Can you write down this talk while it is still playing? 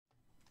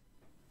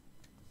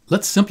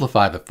Let's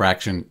simplify the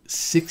fraction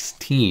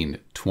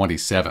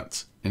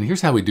 16/27. And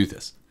here's how we do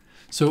this.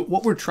 So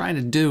what we're trying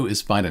to do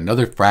is find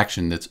another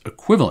fraction that's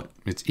equivalent.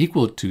 It's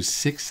equal to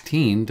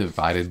 16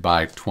 divided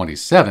by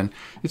 27.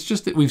 It's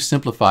just that we've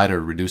simplified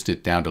or reduced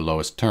it down to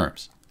lowest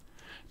terms.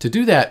 To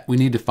do that, we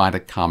need to find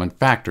a common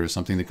factor,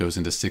 something that goes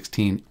into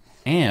 16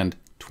 and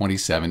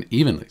 27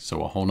 evenly.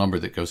 So a whole number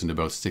that goes into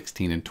both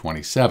 16 and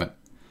 27.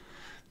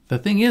 The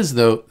thing is,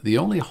 though, the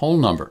only whole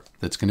number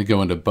that's going to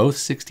go into both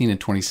 16 and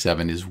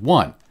 27 is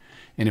 1.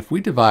 And if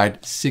we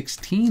divide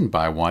 16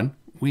 by 1,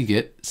 we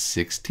get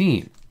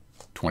 16.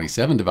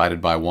 27 divided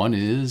by 1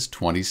 is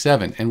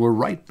 27, and we're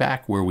right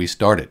back where we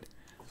started.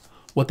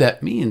 What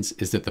that means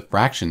is that the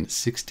fraction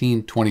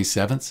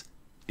 16/27,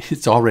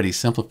 it's already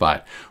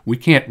simplified. We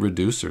can't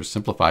reduce or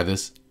simplify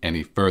this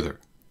any further.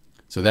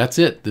 So that's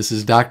it. This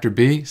is Dr.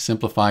 B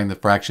simplifying the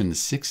fraction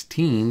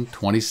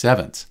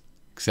 16/27,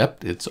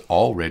 except it's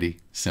already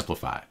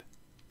simplified.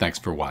 Thanks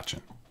for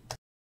watching.